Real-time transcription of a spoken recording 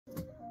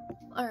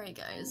Alright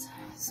guys,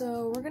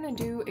 so we're gonna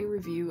do a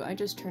review. I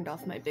just turned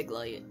off my big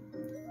light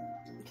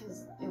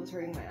because it was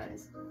hurting my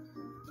eyes.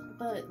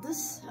 But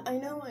this, I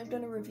know I've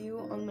done a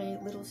review on my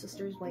little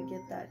sister's blanket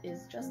that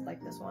is just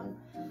like this one.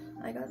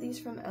 I got these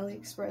from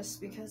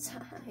AliExpress because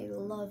I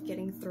love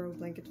getting throw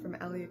blankets from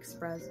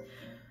AliExpress.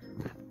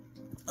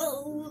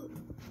 Oh!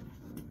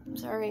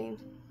 Sorry,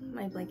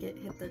 my blanket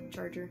hit the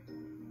charger.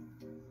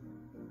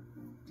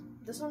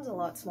 This one's a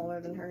lot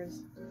smaller than hers.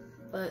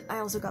 But I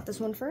also got this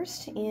one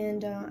first,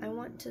 and I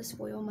want to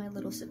spoil my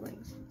little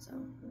siblings, so.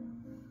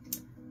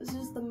 This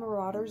is the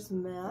Marauder's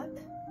map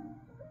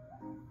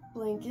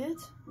blanket.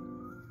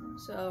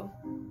 So,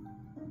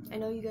 I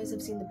know you guys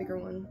have seen the bigger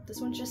one.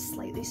 This one's just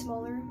slightly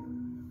smaller,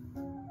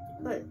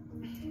 but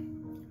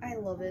I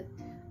love it.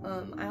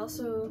 I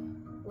also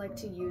like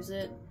to use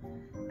it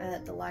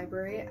at the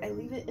library. I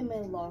leave it in my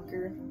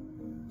locker,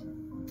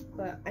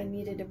 but I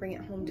needed to bring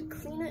it home to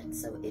clean it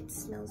so it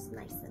smells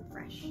nice and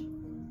fresh.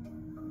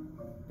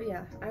 But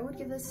yeah, I would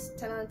give this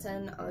 10 out of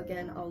 10.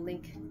 Again, I'll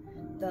link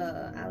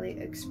the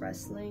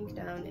AliExpress link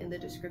down in the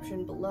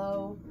description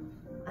below.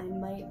 I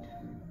might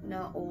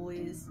not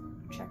always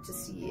check to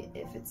see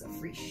if it's a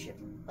free ship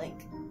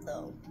link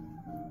though,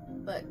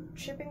 but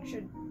shipping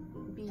should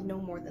be no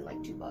more than like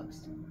 $2.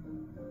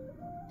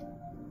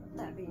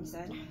 That being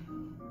said,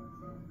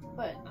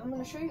 but I'm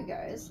gonna show you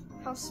guys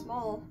how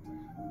small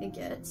it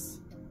gets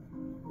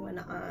when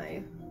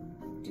I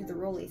do the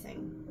rolly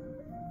thing.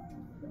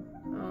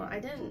 I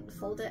didn't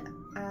fold it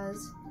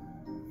as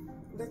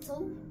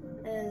little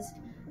as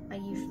I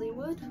usually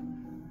would,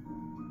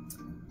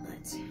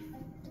 but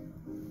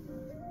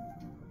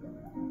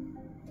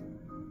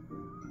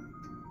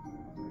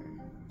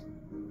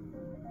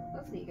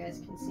hopefully you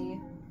guys can see.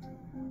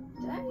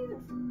 Did I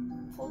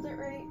even fold it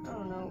right? I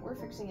don't know. We're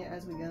fixing it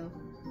as we go.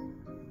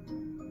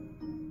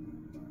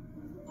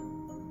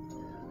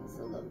 It's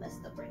a little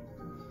messed up right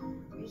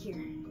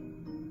here.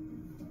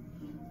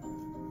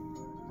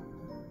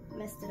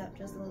 Messed it up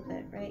just a little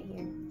bit right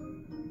here.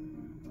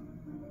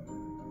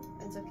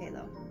 It's okay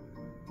though.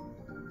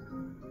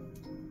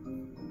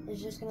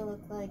 It's just gonna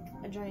look like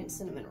a giant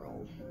cinnamon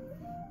roll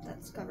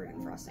that's covered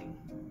in frosting.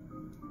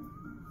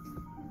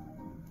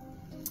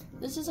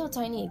 This is how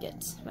tiny it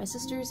gets. My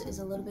sister's is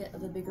a little bit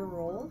of a bigger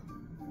roll,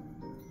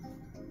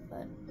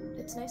 but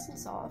it's nice and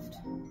soft.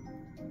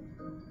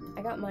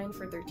 I got mine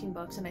for 13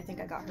 bucks and I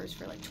think I got hers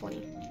for like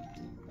 20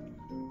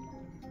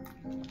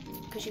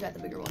 because she got the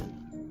bigger one.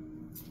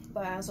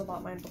 But I also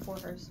bought mine before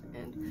hers,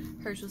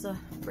 and hers was a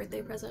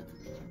birthday present.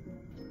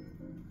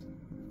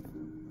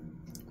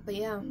 But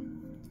yeah,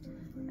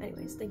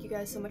 anyways, thank you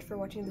guys so much for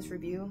watching this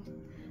review.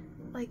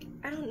 Like,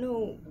 I don't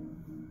know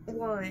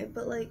why,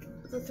 but like,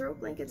 the throw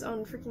blankets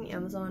on freaking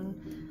Amazon,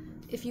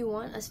 if you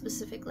want a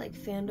specific like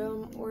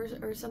fandom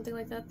or something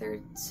like that, they're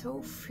so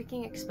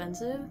freaking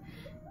expensive,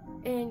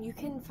 and you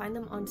can find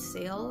them on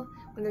sale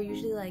when they're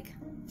usually like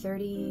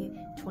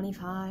 $30,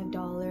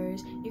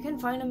 $25. You can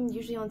find them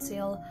usually on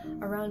sale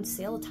around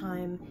sale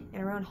time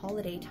and around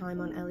holiday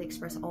time on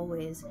AliExpress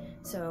always.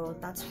 So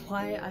that's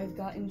why I've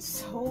gotten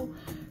so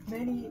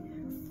many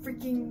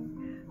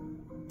freaking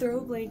throw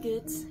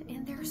blankets,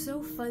 and they're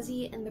so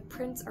fuzzy and the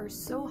prints are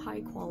so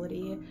high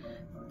quality.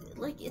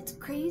 Like, it's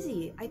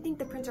crazy. I think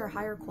the prints are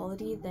higher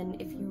quality than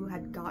if you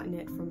had gotten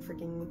it from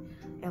freaking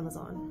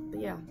Amazon.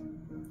 But yeah,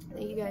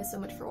 thank you guys so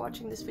much for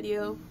watching this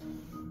video.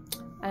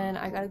 And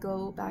I gotta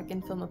go back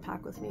and film a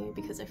pack with me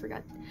because I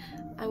forgot.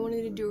 I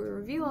wanted to do a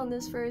review on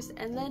this first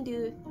and then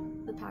do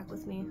the pack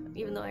with me,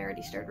 even though I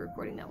already started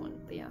recording that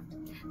one. But yeah,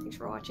 thanks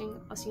for watching.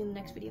 I'll see you in the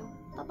next video.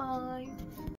 Bye bye.